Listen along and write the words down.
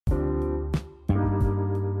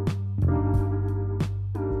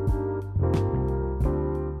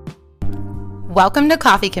Welcome to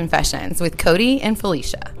Coffee Confessions with Cody and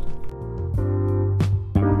Felicia.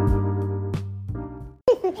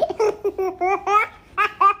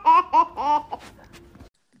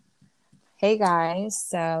 Hey guys,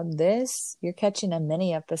 so you're catching a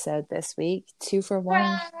mini episode this week, 2 for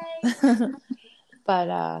 1.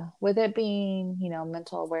 But with it being,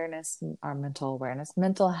 mental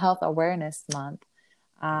health awareness month,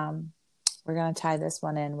 we're going to tie this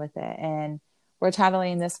one in with it. And we're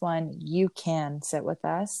titling this one, You Can Sit With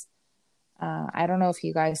Us. I don't know if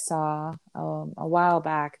you guys saw a while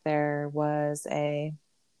back, there was a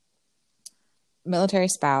military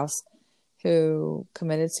spouse who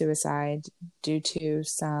committed suicide due to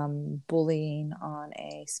some bullying on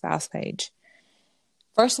a spouse page.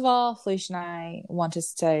 First of all, Felicia and I want to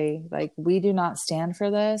say, we do not stand for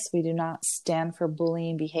this. We do not stand for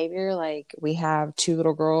bullying behavior. We have 2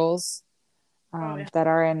 little girls that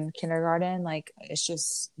are in kindergarten. It's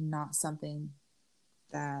just not something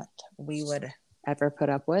that we would ever put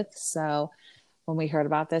up with. So when we heard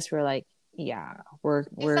about this, we were like, yeah, we're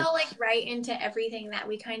it felt right into everything that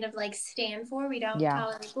we kind of stand for. We don't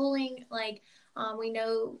tolerate bullying. We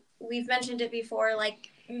know we've mentioned it before,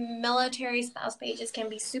 military spouse pages can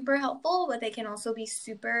be super helpful, but they can also be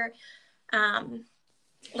super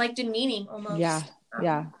demeaning almost.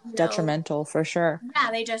 Detrimental for sure.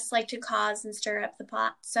 Yeah, they just like to cause and stir up the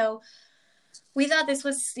pot. So we thought this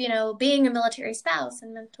was, being a military spouse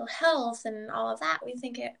and mental health and all of that.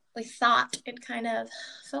 We thought it kind of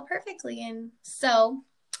fell perfectly. And so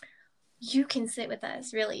you can sit with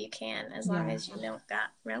us. Really, you can, as long as you don't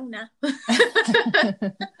got Rona.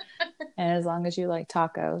 And as long as you like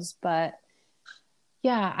tacos. But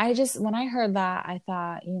yeah, when I heard that, I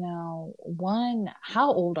thought, one,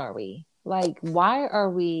 how old are we? Why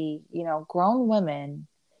are we, grown women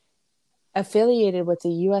affiliated with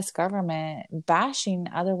the U.S. government bashing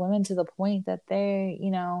other women to the point that they,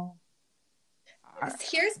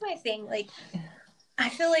 Here's my thing. I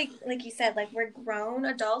feel like you said, we're grown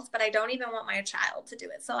adults, but I don't even want my child to do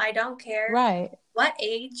it. So I don't care what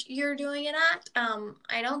age you're doing it at.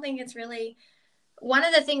 I don't think it's really... One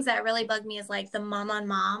of the things that really bugged me is the mom on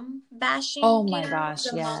mom bashing. Oh my gosh,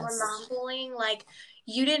 the mom on mom bullying.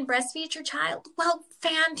 You didn't breastfeed your child? Well,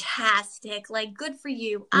 fantastic. Good for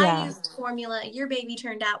you. I used formula. Your baby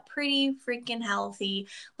turned out pretty freaking healthy.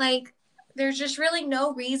 There's just really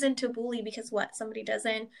no reason to bully because somebody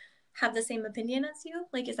doesn't have the same opinion as you?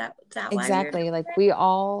 Is that why? Exactly. We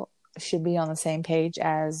all should be on the same page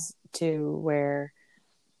as to where,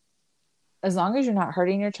 as long as you're not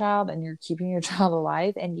hurting your child and you're keeping your child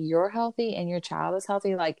alive and you're healthy and your child is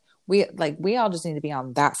healthy, we all just need to be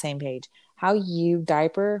on that same page. How you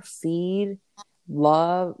diaper, feed,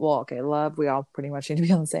 love. Well, okay, love, we all pretty much need to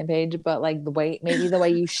be on the same page, but the way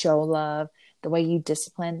you show love, the way you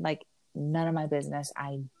discipline, none of my business.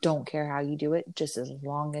 I don't care how you do it, just as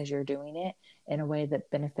long as you're doing it in a way that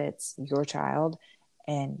benefits your child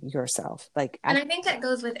and yourself. And I think that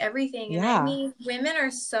goes with everything. And I mean, women are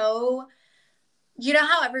so... You know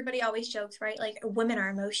how everybody always jokes, right? Women are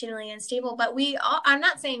emotionally unstable, but I'm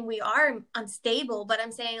not saying we are unstable, but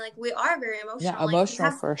I'm saying we are very emotional. Yeah,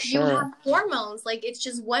 emotional for sure. You have hormones. It's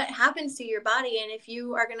just what happens to your body. And if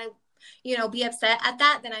you are going to, be upset at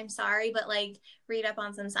that, then I'm sorry, but read up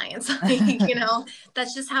on some science.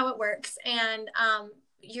 That's just how it works. And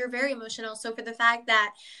you're very emotional. So for the fact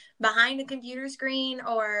that behind a computer screen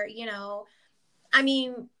or, I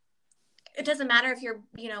mean, it doesn't matter if you're,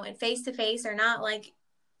 in face to face or not.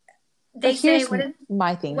 They say,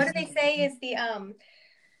 my thing. What do they say is the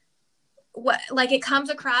it comes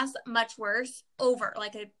across much worse over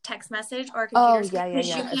a text message or a computer screen.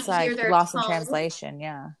 Yeah. It's lost in translation.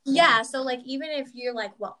 Yeah. So even if you're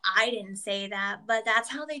well, I didn't say that, but that's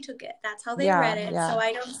how they took it. That's how they read it. So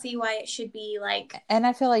I don't see why it should be And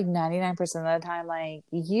I feel 99% of the time,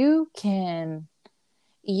 you can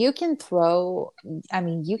throw,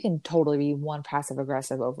 you can totally be one, passive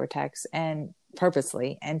aggressive over text and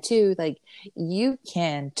purposely, and 2, you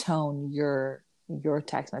can tone your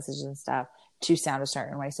text messages and stuff to sound a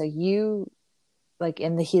certain way. So you,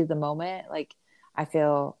 in the heat of the moment, I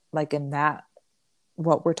feel in that,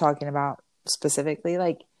 what we're talking about specifically,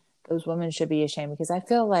 those women should be ashamed, because I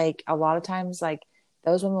feel a lot of times,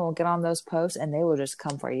 those women will get on those posts and they will just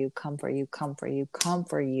come for you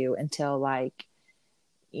until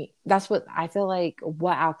that's what I feel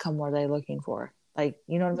what outcome were they looking for? You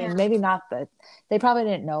know what I mean? Maybe not that they probably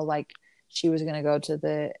didn't know she was going to go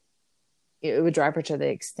to it would drive her to the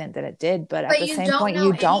extent that it did, but at the same point,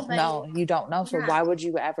 you don't know. So why would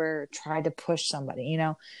you ever try to push somebody? You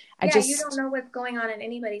don't know what's going on in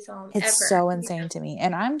anybody's home. It's so insane to me.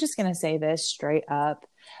 And I'm just going to say this straight up,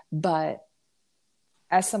 but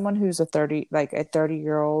as someone who's a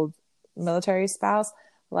 30-year-old military spouse,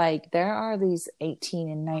 like there are these 18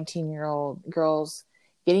 and 19-year-old girls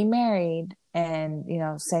getting married, and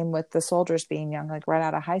same with the soldiers being young, like right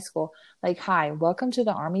out of high school. Like, hi, welcome to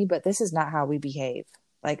the Army, but this is not how we behave.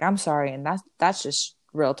 Like, I'm sorry, and that's just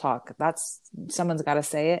real talk. That's, someone's got to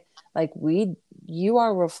say it. Like, you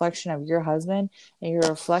are a reflection of your husband, and you're a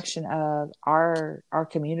reflection of our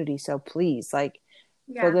community. So please, like,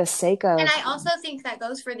 for the sake of, and I also think that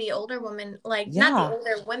goes for the older women, like Yeah. not the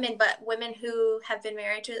older women, but women who have been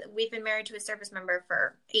we've been married to a service member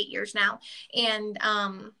for 8 years now. And,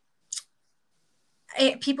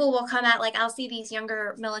 people will come out, like I'll see these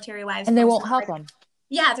younger military wives and they post won't on, help like, them.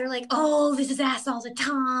 yeah, they're like, oh, this is asked all the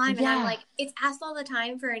time. And Yeah. I'm like, it's asked all the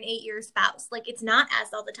time for an 8-year spouse. Like, it's not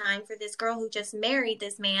asked all the time for this girl who just married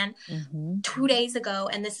this man 2 days ago.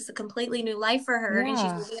 And this is a completely new life for her. And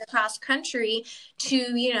she's Yeah. moving across country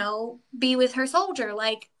to, be with her soldier.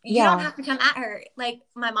 Like, you Yeah. don't have to come at her. Like,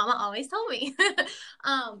 my mama always told me,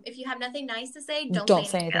 if you have nothing nice to say, don't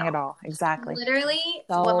say anything at all. Exactly. Literally,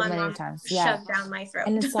 So what my many mom times. Yeah. shoved down my throat.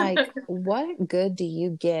 And it's like, what good do you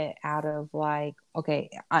get out of, like, okay,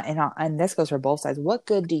 and this goes for both sides. What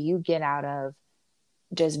good do you get out of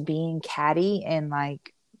just being catty and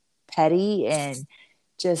like petty and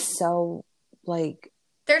just so like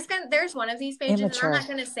there's one of these pages, immature. and I'm not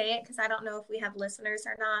going to say it because I don't know if we have listeners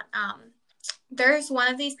or not. There's one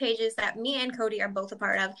of these pages that me and Cody are both a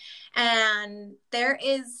part of, and there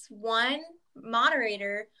is one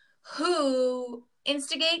moderator who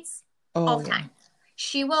instigates all the time.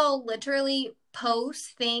 She will literally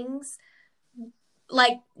post things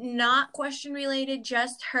like not question related,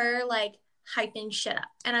 just her like hyping shit up.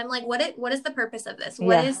 And I'm like, what is the purpose of this?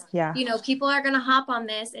 What is, people are going to hop on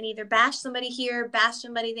this and either bash somebody here, bash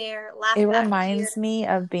somebody there, laugh. It reminds me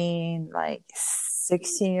of being like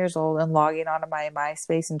 16 years old and logging onto my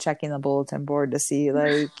MySpace and checking the bulletin board to see,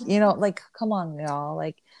 like, like, come on, y'all.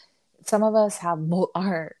 Like, some of us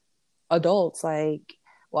are adults, like,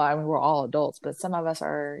 well, I mean, we're all adults, but some of us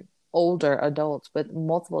are older adults with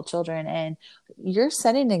multiple children, and you're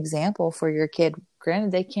setting an example for your kid.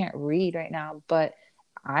 Granted, they can't read right now, but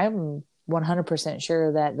I'm 100%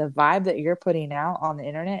 sure that the vibe that you're putting out on the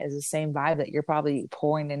internet is the same vibe that you're probably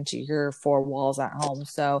pouring into your four walls at home.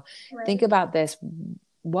 So think about this.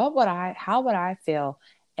 How would I feel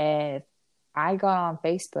if I got on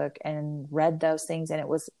Facebook and read those things and it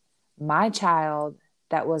was my child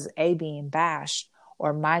that was A, being bashed,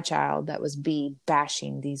 or my child that was B,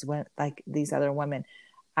 bashing these women, like these other women?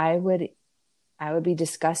 I would be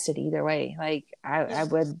disgusted either way. Like, I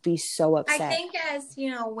would be so upset. I think as,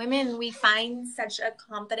 women, we find such a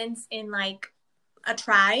confidence in like a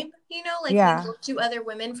tribe, we look to other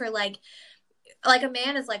women for like a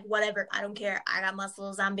man is like, whatever, I don't care. I got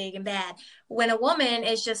muscles. I'm big and bad. When a woman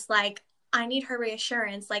is just like, I need her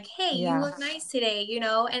reassurance. Like, hey, you look nice today,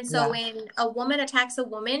 And so when a woman attacks a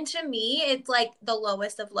woman, to me, it's like the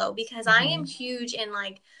lowest of low, because I am huge in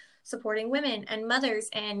like supporting women and mothers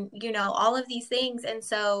and, all of these things. And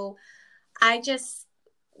so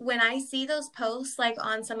when I see those posts, like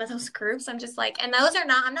on some of those groups, I'm just like, and those are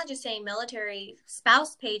not, I'm not just saying military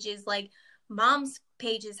spouse pages, like moms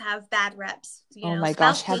pages have bad reps. Oh my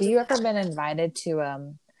gosh. Have you ever been invited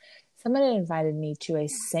to, somebody invited me to a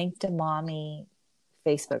Sanctimommy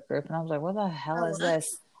Facebook group, and I was like, what the hell is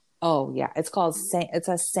this? Oh yeah. It's called it's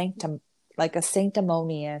a like a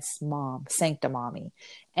sanctimonious mom, Sanctimommy.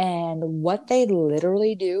 And what they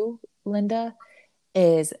literally do, Linda,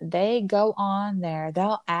 is they go on there,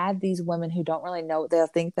 they'll add these women who don't really know, they'll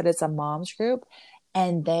think that it's a mom's group,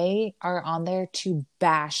 and they are on there to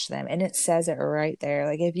bash them. And it says it right there.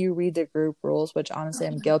 Like, if you read the group rules, which honestly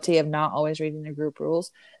I'm guilty of not always reading the group rules,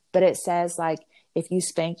 but it says, like, if you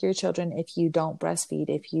spank your children, if you don't breastfeed,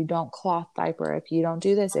 if you don't cloth diaper, if you don't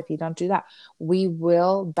do this, if you don't do that, we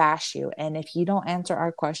will bash you. And if you don't answer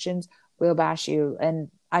our questions, we'll bash you. And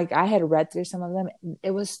I had read through some of them.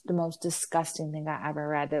 It was the most disgusting thing I ever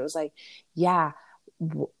read. It was like, yeah,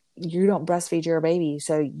 you don't breastfeed your baby,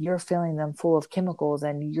 so you're filling them full of chemicals,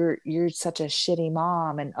 and you're such a shitty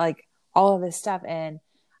mom, and like all of this stuff. And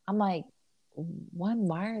I'm like, one,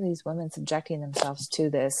 why are these women subjecting themselves to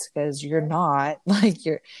this? Because you're not, like,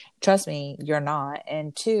 trust me, you're not.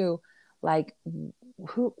 And two, like,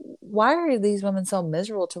 why are these women so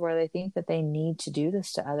miserable to where they think that they need to do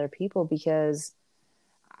this to other people? Because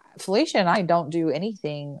Felicia and I don't do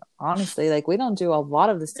anything, honestly. Like, we don't do a lot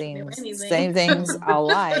of the same things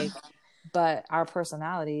alike, but our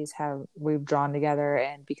personalities we've drawn together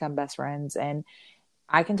and become best friends. And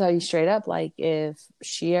I can tell you straight up, like, if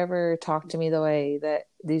she ever talked to me the way that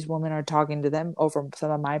these women are talking to them over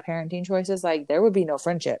some of my parenting choices, like there would be no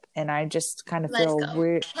friendship. And I just kind of Let's feel go.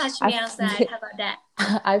 weird. Catch me outside. How about that?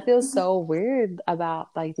 I feel so weird about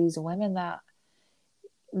like these women that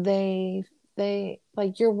they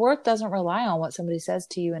like your worth doesn't rely on what somebody says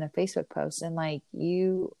to you in a Facebook post, and like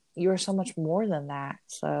you're so much more than that.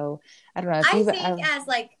 So I don't know if I you think as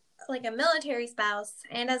like a military spouse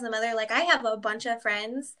and as a mother, like I have a bunch of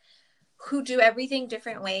friends who do everything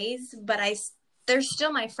different ways, but they're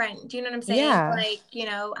still my friend. Do you know what I'm saying? Yeah. Like,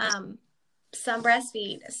 some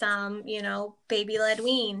breastfeed, some, baby led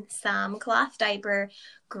wean, some cloth diaper.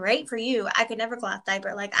 Great for you. I could never cloth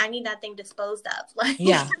diaper. Like I need that thing disposed of. Like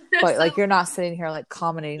Yeah. But so, like you're not sitting here like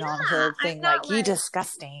commenting on her thing I'm like not you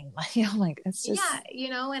disgusting. Like, you know, like it's just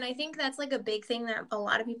and I think that's like a big thing that a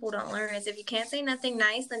lot of people don't learn is if you can't say nothing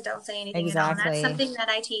nice, then don't say anything at all. And that's something that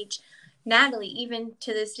I teach Natalie even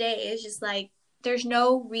to this day. Is just like there's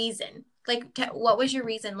no reason. Like what was your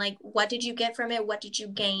reason? Like what did you get from it? What did you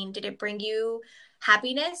gain? Did it bring you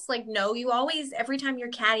happiness? Like no, you always, every time you're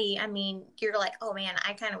catty, I mean, you're like, oh man,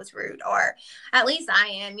 I kind of was rude, or at least I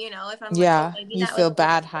am, if I'm like, oh, maybe you that feel was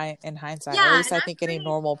bad in hindsight, or at least I think any pretty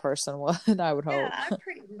normal person would. I would hope. I'm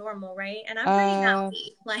pretty normal, right? And I'm pretty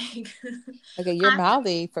mouthy. Like okay, you're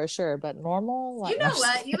mouthy for sure, but normal, like, you know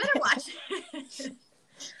what? You better watch it.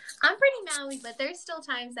 I'm pretty mouthy, but there's still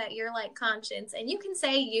times that you're like conscious and you can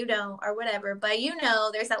say you don't or whatever, but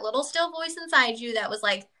there's that little still voice inside you that was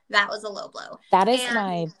like, that was a low blow. That is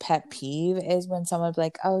my pet peeve, is when someone's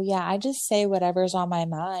like, oh yeah, I just say whatever's on my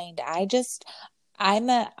mind.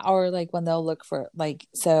 Or like when they'll look for like,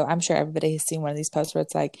 so I'm sure everybody has seen one of these posts where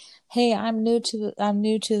it's like, hey, I'm new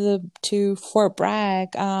to Fort Bragg.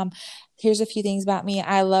 Here's a few things about me.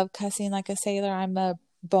 I love cussing like a sailor. I'm a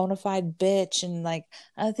bona fide bitch. And like,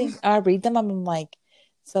 I think I read them, I'm like,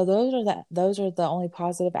 so those are the only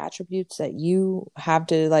positive attributes that you have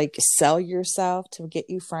to like sell yourself to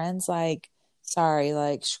get you friends. Like, sorry,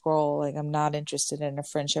 like scroll, like I'm not interested in a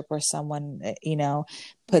friendship where someone,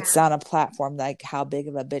 puts on a platform like how big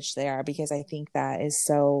of a bitch they are, because I think that is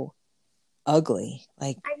so ugly.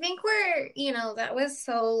 Like, I think that was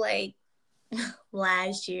so like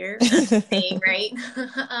last year, thing, right?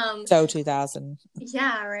 So 2000.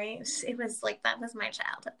 Yeah, right. It was like that was my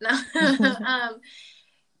childhood. No.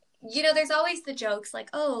 There's always the jokes like,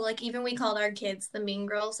 oh, like even we called our kids the mean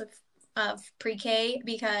girls of pre-K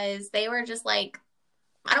because they were just like,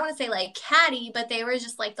 I don't want to say like catty, but they were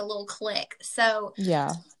just like the little clique. So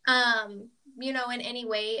yeah, in any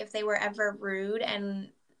way, if they were ever rude and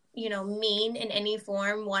mean in any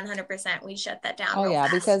form, 100% we shut that down. Oh yeah,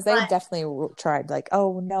 fast. Because they definitely tried like,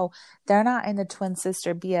 oh no, they're not in the twin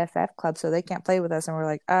sister BFF club, so they can't play with us. And we're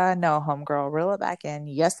like, no, homegirl, reel it back in.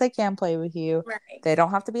 Yes, they can play with you. Right. They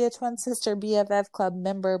don't have to be a twin sister BFF club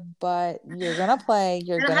member, but you're gonna play.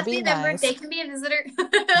 You're gonna be nice. Member. They can be a visitor.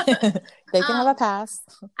 They can have a pass.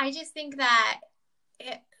 I just think that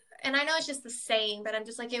and I know it's just the saying, but I'm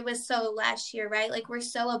just like, it was so last year, right? Like we're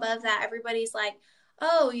so above that. Everybody's like,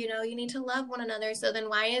 oh, you need to love one another. So then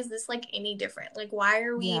why is this like any different? Like, why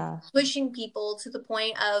are we pushing people to the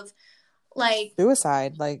point of like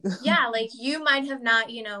suicide? Like, yeah, like you might have not,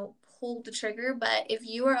 pulled the trigger, but if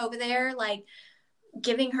you were over there, like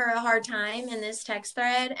giving her a hard time in this text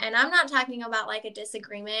thread, and I'm not talking about like a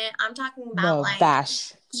disagreement. I'm talking about like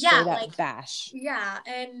bash. Yeah, like bash. Yeah.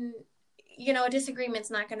 And, a disagreement's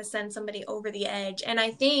not going to send somebody over the edge. And I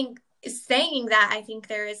think saying that, I think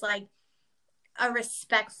there is like a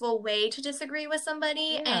respectful way to disagree with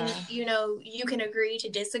somebody, and you can agree to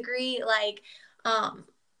disagree. Like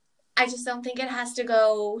I just don't think it has to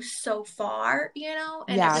go so far,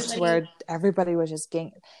 and where everybody was just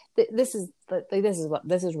getting this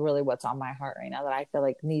is really what's on my heart right now that I feel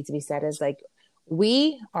like needs to be said, is like,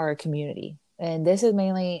 we are a community. And this is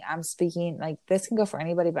mainly, I'm speaking, like this can go for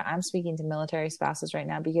anybody, but I'm speaking to military spouses right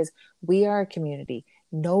now, because we are a community.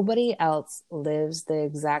 Nobody else lives the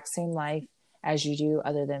exact same life as you do,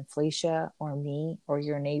 other than Felicia or me or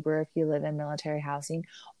your neighbor if you live in military housing,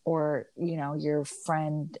 or your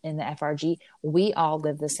friend in the FRG. We all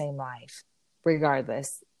live the same life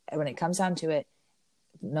regardless. When it comes down to it,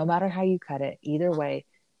 no matter how you cut it, either way,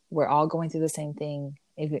 we're all going through the same thing.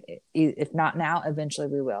 If not now, eventually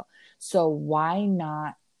we will. So why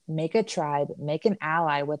not make a tribe, make an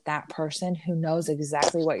ally with that person who knows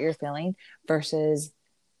exactly what you're feeling, versus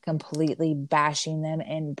completely bashing them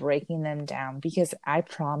and breaking them down? Because I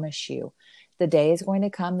promise you, the day is going to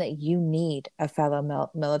come that you need a fellow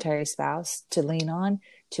military spouse to lean on,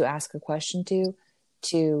 to ask a question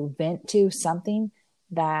to vent to, something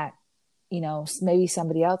that, maybe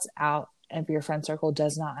somebody else out of your friend circle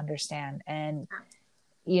does not understand. And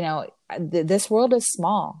you know, this world is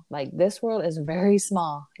small. Like, this world is very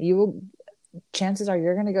small. Chances are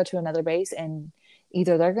you're going to go to another base, and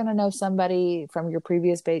either they're going to know somebody from your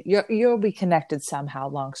previous base. You'll be connected somehow,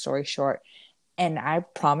 long story short. And I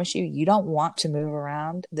promise you, you don't want to move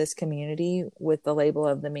around this community with the label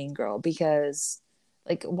of the mean girl, because,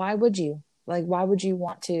 like, why would you? Like, why would you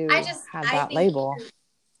want to have that label?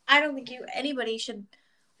 I don't think anybody should.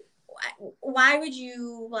 Why would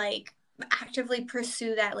you, like, actively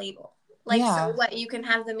pursue that label? Like, so what? You can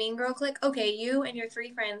have the mean girl clique. Okay, you and your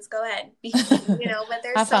 3 friends, go ahead. You know, but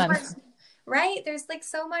there's so much, right? There's, like,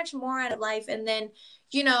 so much more out of life. And then,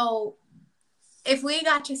 you know, if we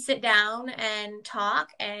got to sit down and talk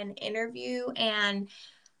and interview and,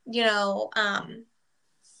 you know,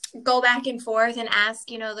 go back and forth and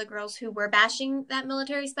ask, you know, the girls who were bashing that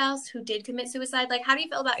military spouse who did commit suicide, like, how do you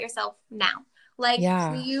feel about yourself now? Like,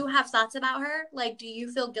 do you have thoughts about her? Like, do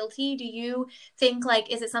you feel guilty? Do you think,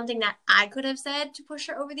 like, is it something that I could have said to push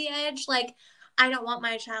her over the edge? Like, I don't want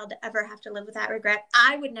my child to ever have to live with that regret.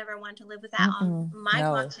 I would never want to live with that on my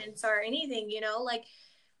conscience or anything, you know, like.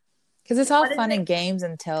 Because it's all fun and games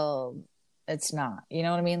until it's not. You know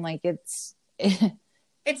what I mean? Like, it's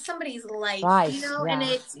somebody's life, you know, and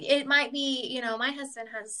it might be, you know, my husband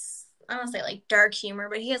has, I don't say like dark humor,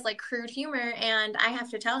 but he has like crude humor, and I have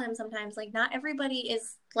to tell him sometimes, like, not everybody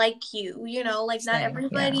is like you know, like, not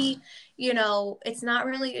everybody, you know, it's not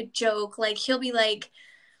really a joke. Like, he'll be like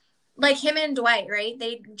him and Dwight, right?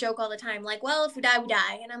 They joke all the time, like, well, if we die, we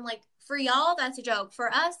die. And I'm like, for y'all, that's a joke.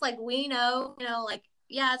 For us, like, we know, you know, like,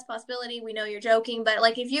 yeah, it's a possibility. We know you're joking, but,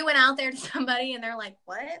 like, if you went out there to somebody and they're like,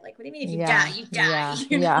 what? Like, what do you mean if you die? You die.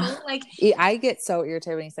 You know? Like, I get so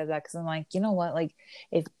irritated when he says that, because I'm like, you know what? Like,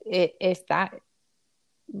 if that,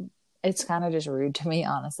 it's kind of just rude to me,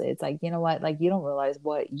 honestly. It's like, you know what? Like, you don't realize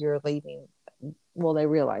what you're leaving. Well, they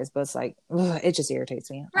realize, but it's like, it just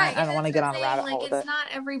irritates me. Right. I don't want to get on a rabbit hole. It's not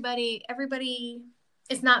everybody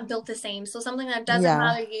is not built the same. So something that doesn't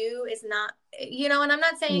bother you is not, you know, and I'm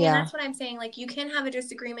not saying, and that's what I'm saying, like, you can have a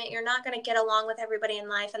disagreement. You're not going to get along with everybody in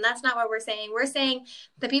life. And that's not what we're saying. We're saying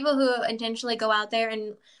the people who intentionally go out there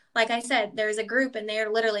and, like I said, there's a group and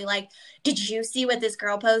they're literally like, did you see what this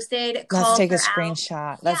girl posted? Let's take a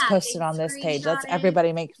screenshot. Let's post it on this page. Let's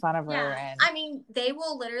everybody make fun of her. And I mean, they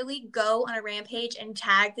will literally go on a rampage and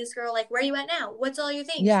tag this girl, like, where are you at now? What's all your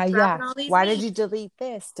things? Why did you delete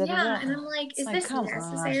this? And I'm like, is this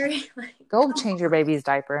necessary? Like, go change your baby's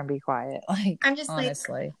diaper and be quiet. Like, I'm just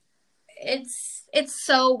honestly, like, it's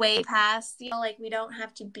so way past, you know, like, we don't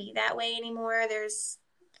have to be that way anymore. There's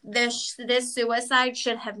this suicide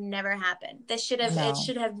should have never happened. It should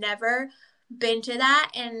have never been to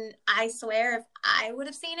that. And I swear, if I would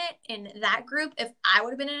have seen it in that group, if I would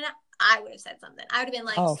have been in it, I would have said something. I would have been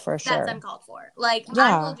like, oh, for sure, that's uncalled for. Like,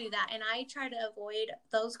 I will do that. And I try to avoid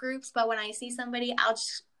those groups, but when I see somebody, I'll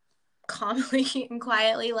just calmly and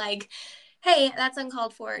quietly, like, hey, that's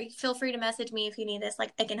uncalled for. Feel free to message me if you need this.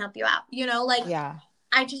 Like, I can help you out, you know, like,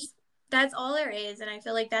 that's all there is. And I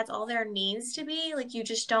feel like that's all there needs to be. Like, you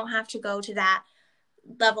just don't have to go to that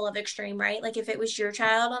level of extreme, right? Like, if it was your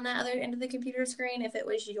child on the other end of the computer screen, if it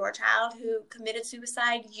was your child who committed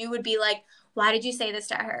suicide, you would be like, why did you say this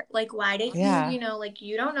to her? Like, why did you, you know, like,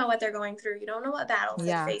 you don't know what they're going through. You don't know what battles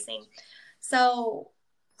they're facing. So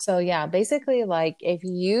yeah, basically, like, if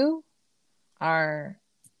you are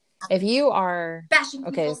bashing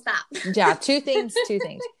people, stop. Yeah, two things.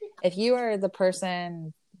 If you are the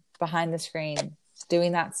person behind the screen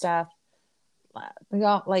doing that stuff,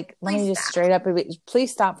 like, let me just straight up,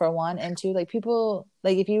 please stop, for one. And two, like, people,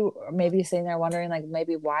 like, if you maybe sitting there wondering, like,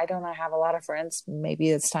 maybe why don't I have a lot of friends,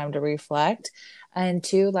 maybe it's time to reflect. And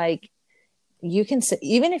two, like, you can sit,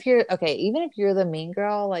 even if you're the mean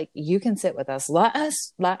girl, like, you can sit with us. Let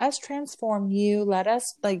us transform you. Let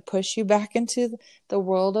us, like, push you back into the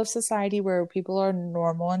world of society where people are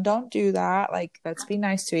normal and don't do that. Like, let's be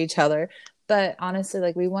nice to each other. But honestly,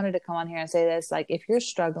 like, we wanted to come on here and say this, like, if you're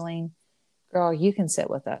struggling, girl, you can sit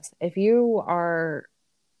with us. If you are,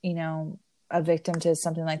 you know, a victim to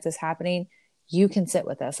something like this happening, you can sit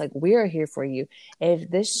with us. Like, we are here for you. If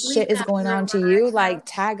this shit is going on to you, like,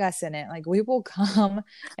 tag us in it. Like, we will come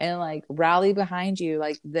and, like, rally behind you.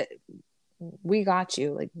 Like, we got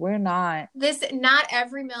you. Like, we're not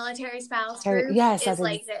every military spouse group is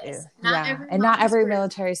like this. Not every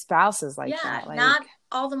military spouse is like that. Like, not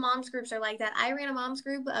all the moms groups are like that. I ran a moms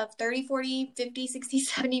group of 30, 40, 50, 60,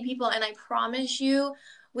 70 people. And I promise you,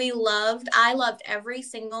 I loved every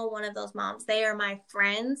single one of those moms. They are my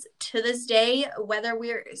friends to this day, whether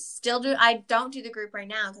we're still I don't do the group right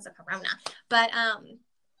now because of Corona, but,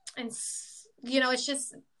 and, you know, it's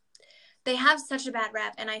just, they have such a bad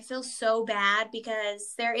rep, and I feel so bad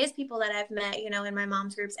because there is people that I've met, you know, in my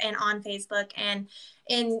mom's groups and on Facebook and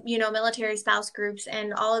in, you know, military spouse groups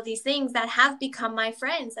and all of these things that have become my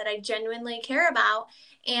friends that I genuinely care about.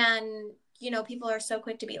 And, you know, people are so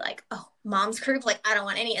quick to be like, oh, mom's group, like, I don't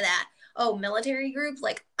want any of that. Oh, military group,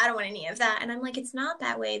 like, I don't want any of that. And I'm like, it's not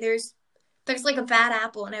that way. There's like a bad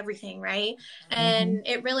apple in everything, right? And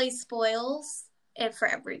it really spoils it for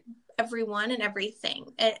everyone and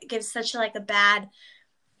everything. It gives such like a bad,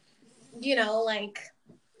 you know, like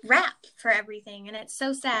rap for everything, and it's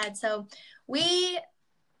so sad. So we,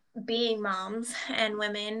 being moms and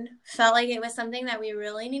women, felt like it was something that we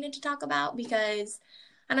really needed to talk about because,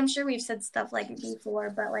 and I'm sure we've said stuff like it before,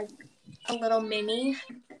 but like a little mini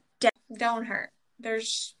don't hurt.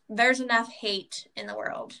 There's enough hate in the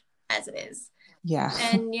world as it is. Yeah.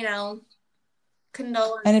 And, you know,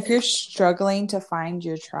 condolences. And if you're struggling to find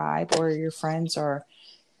your tribe or your friends or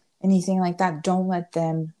anything like that, don't let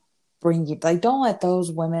them bring you, like, don't let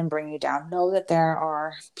those women bring you down. Know that there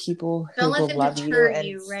are people who will love you. Don't let them deter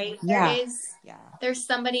you, right? Yeah. There's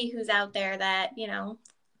somebody who's out there that, you know,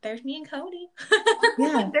 there's me and Cody.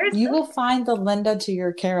 Yeah. You will find the Linda to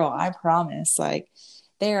your Carol. I promise. Like,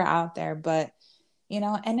 they're out there, but you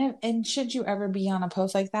know, and should you ever be on a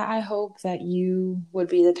post like that, I hope that you would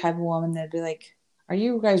be the type of woman that'd be like, are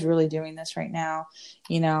you guys really doing this right now?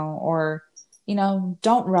 You know, or, you know,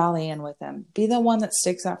 don't rally in with them. Be the one that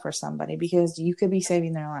sticks up for somebody because you could be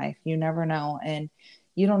saving their life. You never know. And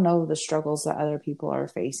you don't know the struggles that other people are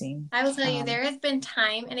facing. I will tell you, there has been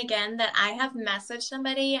time and again that I have messaged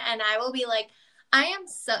somebody and I will be like, I am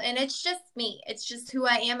so, and it's just me. It's just who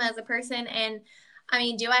I am as a person. And I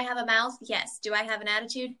mean, do I have a mouth? Yes. Do I have an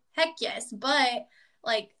attitude? Heck yes. But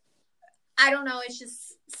like, I don't know. It's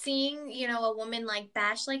just seeing, you know, a woman like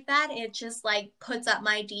bash like that. It just like puts up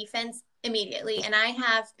my defense immediately. And I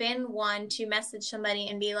have been one to message somebody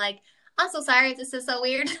and be like, I'm so sorry. This is so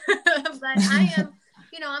weird. But I am,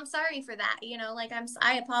 you know, I'm sorry for that. You know, like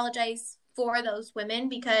I apologize for those women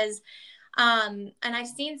because, and I've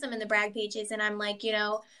seen some in the brag pages and I'm like, you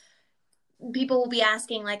know, people will be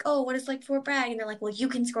asking like, oh, what is like Fort Bragg? And they're like, well, you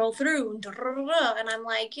can scroll through. And I'm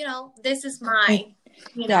like, you know, this is mine.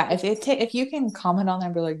 You know? Yeah, if you can comment on there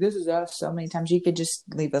and be like, this is us so many times, you could just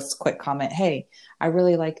leave us a quick comment. Hey, I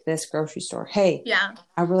really like this grocery store. Hey, yeah,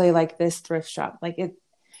 I really like this thrift shop. Like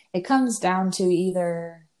it comes down to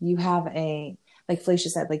either you have a, like Felicia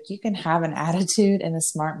said, like you can have an attitude and a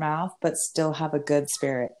smart mouth, but still have a good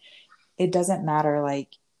spirit. It doesn't matter.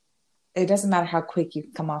 Like, it doesn't matter how quick you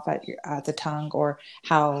come off at the tongue or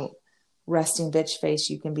how resting bitch face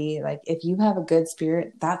you can be. Like, if you have a good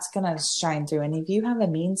spirit, that's going to shine through. And if you have a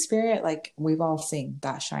mean spirit, like we've all seen,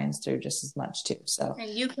 that shines through just as much too. So and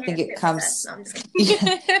you can't I think it comes, no, I'm just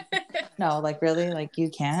kidding. No, like really, like you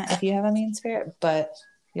can't if you have a mean spirit, but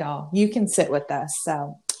y'all, you can sit with us.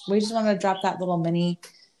 So we just want to drop that little mini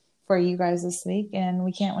for you guys this week. And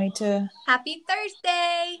we can't wait to. Happy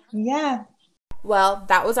Thursday. Yeah. Well,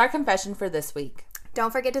 that was our confession for this week. Don't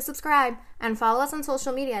forget to subscribe and follow us on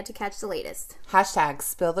social media to catch the latest.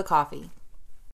 #SpillTheCoffee.